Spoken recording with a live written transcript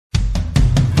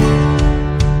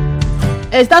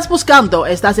¿Estás buscando,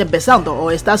 estás empezando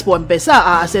o estás por empezar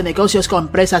a hacer negocios con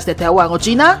empresas de Taiwán o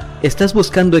China? ¿Estás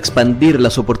buscando expandir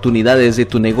las oportunidades de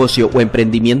tu negocio o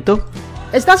emprendimiento?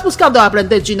 ¿Estás buscando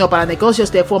aprender chino para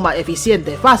negocios de forma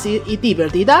eficiente, fácil y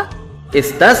divertida?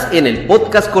 Estás en el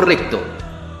podcast correcto.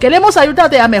 Queremos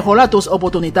ayudarte a mejorar tus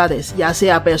oportunidades, ya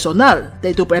sea personal,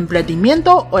 de tu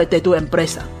emprendimiento o de tu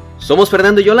empresa. Somos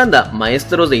Fernando y Yolanda,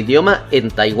 maestros de idioma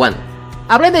en Taiwán.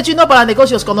 Aprende chino para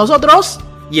negocios con nosotros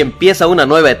y empieza una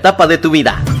nueva etapa de tu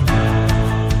vida.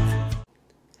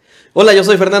 Hola, yo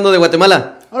soy Fernando de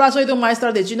Guatemala. Hola, soy tu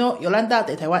maestra de chino, Yolanda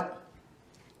de Taiwán.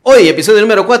 Hoy, episodio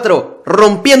número 4,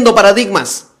 rompiendo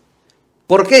paradigmas.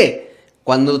 ¿Por qué?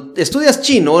 Cuando estudias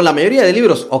chino, la mayoría de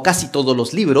libros, o casi todos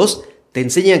los libros, te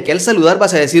enseñan que al saludar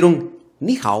vas a decir un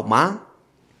ni hao ma.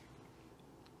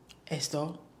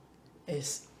 Esto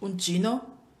es un chino,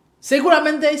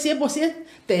 seguramente 100%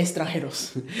 de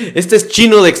extranjeros. Este es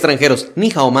chino de extranjeros,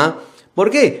 ni hao ma.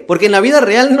 ¿Por qué? Porque en la vida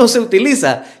real no se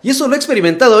utiliza. Y eso lo he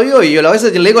experimentado yo. Y yo a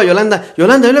veces le digo a Yolanda, yo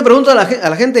le pregunto a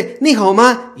la gente, ni hao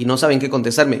ma, y no saben qué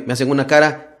contestarme. Me hacen una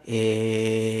cara,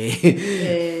 ¿Qué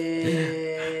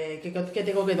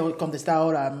tengo que contestar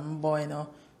ahora? Bueno,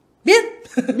 bien.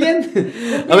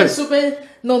 A ver,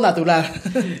 súper no natural.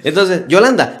 Entonces,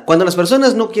 Yolanda, cuando las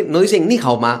personas no dicen ni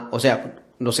hao ma, o sea,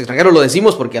 los extranjeros lo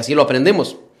decimos porque así lo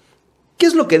aprendemos. ¿Qué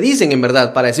es lo que dicen en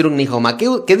verdad para decir un ni hao ma?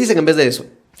 ¿Qué dicen en vez de eso?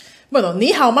 Bueno,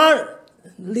 ni hao ma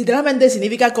literalmente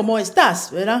significa cómo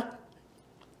estás, ¿verdad?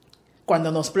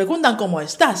 Cuando nos preguntan cómo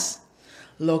estás,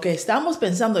 lo que estamos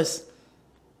pensando es,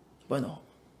 bueno,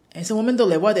 en ese momento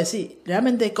le voy a decir,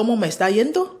 ¿realmente cómo me está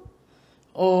yendo?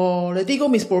 O le digo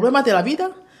mis problemas de la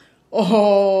vida,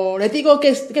 o le digo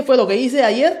qué fue lo que hice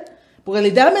ayer, porque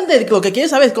literalmente lo que quiere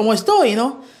saber es cómo estoy,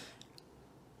 ¿no?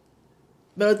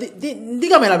 Pero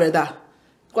dígame la verdad,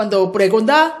 cuando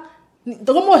pregunta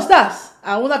 ¿cómo estás?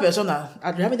 A una persona,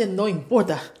 realmente no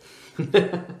importa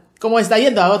cómo está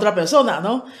yendo a otra persona,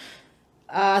 ¿no?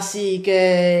 Así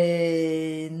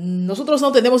que nosotros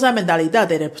no tenemos la mentalidad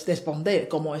de responder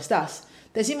 ¿cómo estás?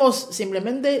 Decimos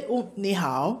simplemente un ni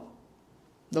hao,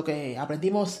 lo que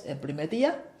aprendimos el primer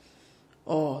día,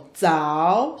 o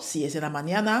zao, si es en la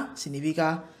mañana,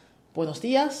 significa buenos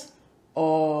días,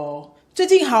 o 最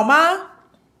近好吗?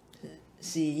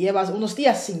 Si llevas unos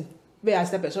días sin ver a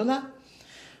esta persona,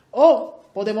 o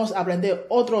podemos aprender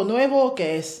otro nuevo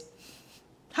que es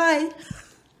hi.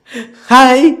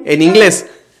 Hi, en inglés.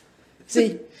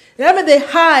 Sí, realmente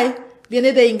hi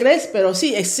viene de inglés, pero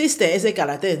sí existe ese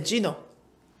carácter en chino.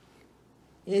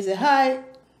 Y ese hi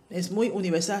es muy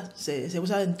universal, se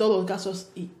usa en todos los casos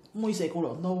y muy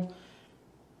seguro,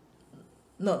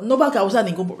 no va a causar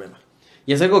ningún problema.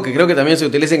 Y es algo que creo que también se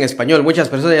utiliza en español. Muchas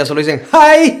personas ya solo dicen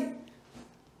hi.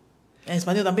 En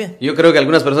español también. Yo creo que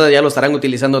algunas personas ya lo estarán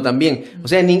utilizando también. O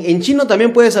sea, en chino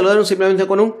también puedes saludar simplemente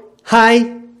con un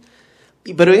hi.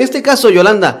 Pero en este caso,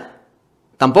 Yolanda,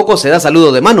 tampoco se da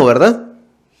saludo de mano, ¿verdad?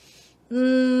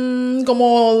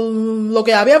 Como lo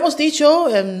que habíamos dicho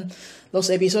en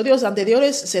los episodios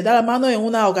anteriores, se da la mano en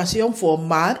una ocasión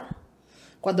formal,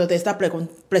 cuando te está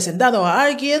presentando a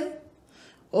alguien,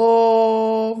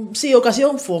 o sí,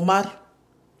 ocasión formal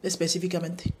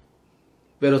específicamente.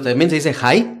 Pero también se dice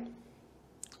hi.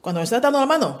 Cuando me está dando la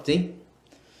mano. Sí.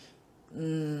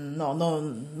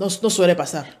 No suele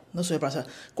pasar. No suele pasar.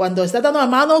 Cuando está dando la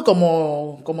mano,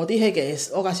 como dije que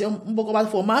es ocasión un poco más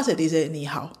formal, se dice ni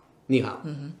hao. Ni hao.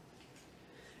 Uh-huh.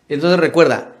 Entonces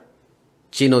recuerda,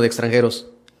 chino de extranjeros,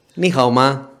 ni hao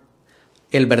ma.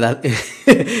 El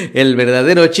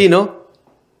verdadero chino,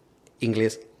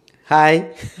 inglés, hi.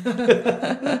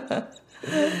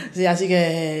 Sí, así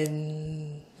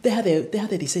que deja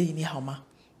de decir ni hao ma.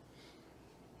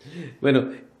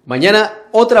 Bueno, mañana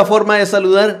otra forma de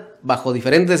saludar bajo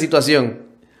diferente situación.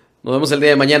 Nos vemos el día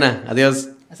de mañana. Adiós.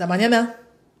 Hasta mañana.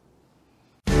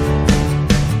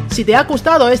 Si te ha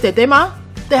gustado este tema,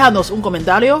 déjanos un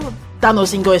comentario, danos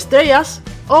 5 estrellas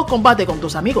o comparte con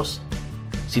tus amigos.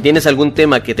 Si tienes algún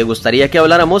tema que te gustaría que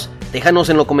habláramos, déjanos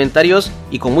en los comentarios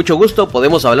y con mucho gusto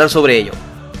podemos hablar sobre ello.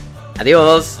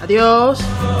 Adiós. Adiós.